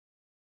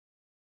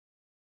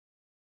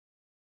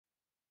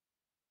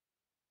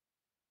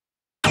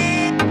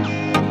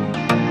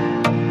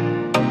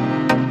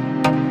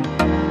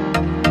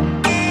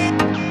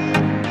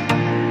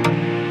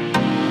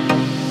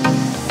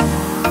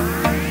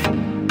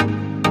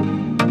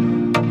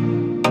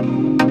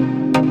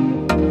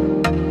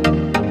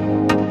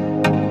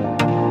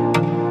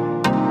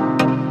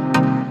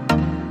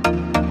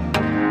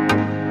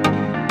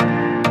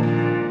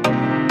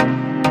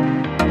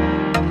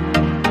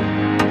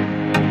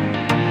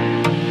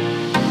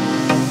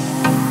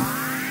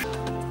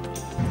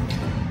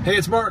Hey,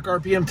 it's Mark,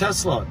 RPM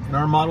Tesla, in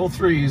our Model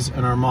 3s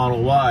and our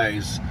Model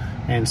Ys,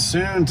 and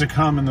soon to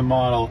come in the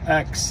Model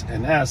X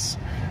and S,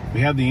 we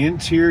have the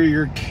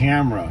interior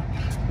camera.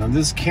 Now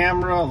this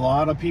camera, a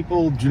lot of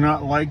people do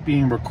not like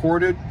being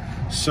recorded,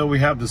 so we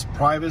have this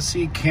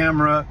privacy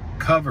camera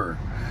cover.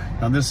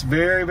 Now this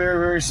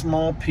very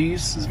small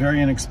piece is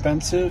very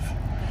inexpensive.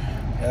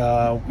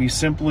 We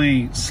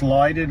simply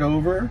slide it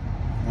over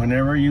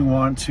whenever you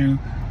want to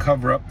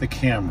cover up the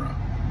camera.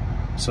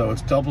 So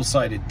it's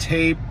double-sided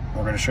tape.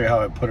 We're going to show you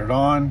how I put it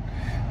on.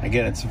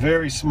 Again, it's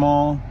very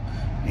small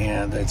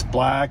and it's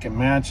black. It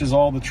matches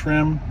all the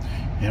trim.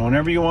 And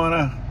whenever you want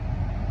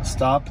to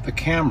stop the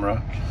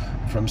camera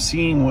from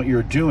seeing what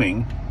you're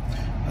doing,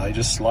 I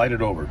just slide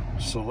it over.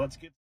 So let's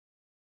get...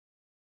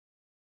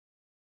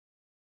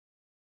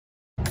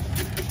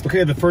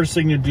 Okay, the first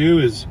thing to do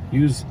is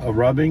use a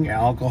rubbing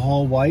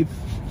alcohol wipe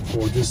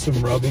or just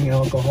some rubbing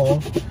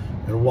alcohol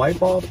and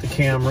wipe off the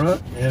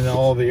camera and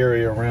all the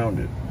area around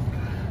it.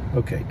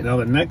 Okay, now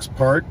the next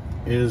part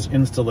is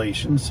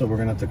installation, so we're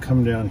gonna have to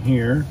come down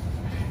here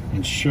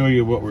and show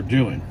you what we're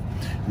doing.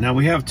 Now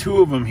we have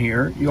two of them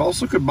here. You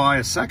also could buy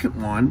a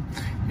second one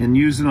and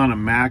use it on a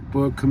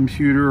MacBook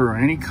computer or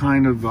any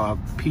kind of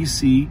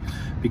PC,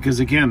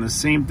 because again, the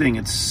same thing,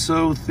 it's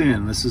so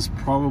thin. This is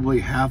probably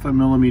 0.5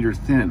 millimeter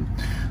thin.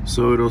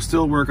 So it'll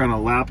still work on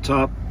a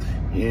laptop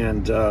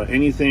and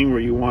anything where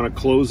you want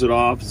to close it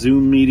off,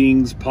 Zoom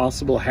meetings,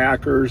 possible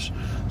hackers.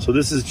 So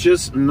this is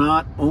just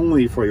not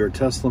only for your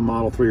Tesla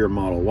Model 3 or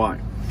Model Y.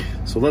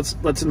 So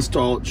let's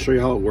install it, show you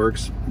how it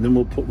works, and then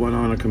we'll put one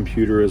on a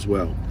computer as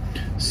well.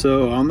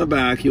 So on the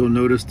back, you'll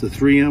notice the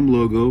 3M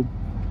logo.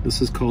 This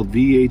is called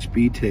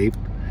VHB tape.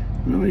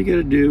 And all you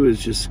gotta do is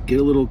just get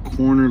a little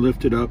corner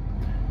lifted up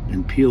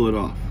and peel it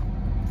off.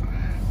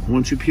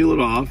 Once you peel it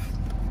off,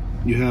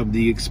 you have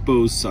the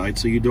exposed side,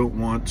 so you don't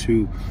want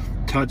to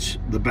touch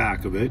the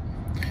back of it.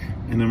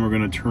 And then we're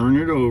going to turn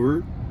it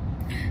over,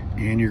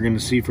 and you're going to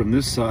see from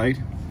this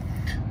side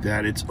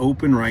that it's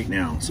open right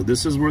now. So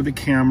this is where the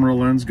camera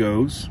lens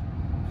goes,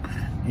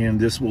 and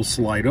this will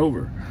slide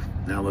over.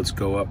 Now let's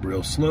go up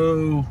real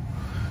slow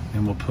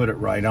and we'll put it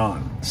right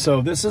on.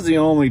 So this is the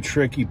only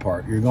tricky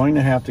part. You're going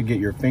to have to get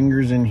your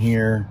fingers in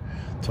here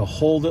to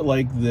hold it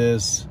like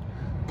this,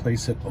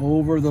 place it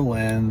over the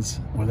lens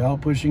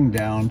without pushing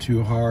down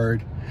too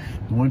hard.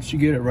 And once you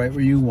get it right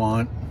where you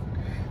want,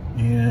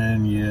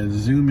 and you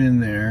zoom in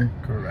there,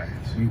 correct,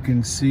 you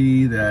can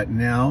see that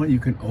now you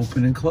can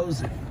open and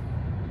close it.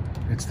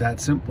 It's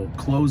that simple.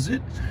 Close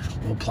it,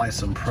 we'll apply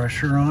some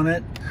pressure on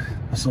it.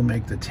 This will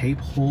make the tape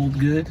hold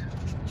good.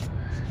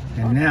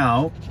 And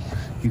now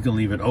you can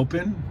leave it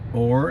open,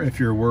 or if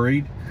you're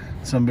worried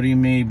somebody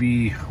may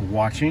be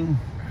watching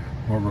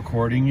or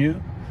recording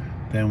you,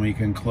 then we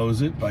can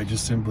close it by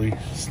just simply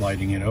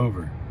sliding it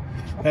over.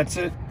 That's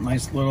it.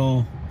 Nice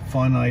little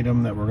fun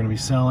item that we're going to be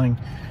selling.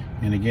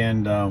 And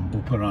again,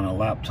 we'll put it on a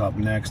laptop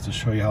next to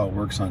show you how it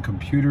works on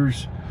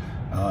computers,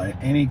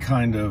 any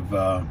kind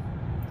of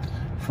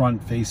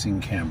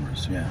front-facing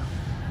cameras, yeah.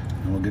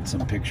 And we'll get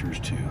some pictures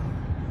too.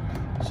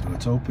 So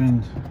it's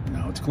opened,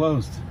 now it's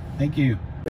closed. Thank you.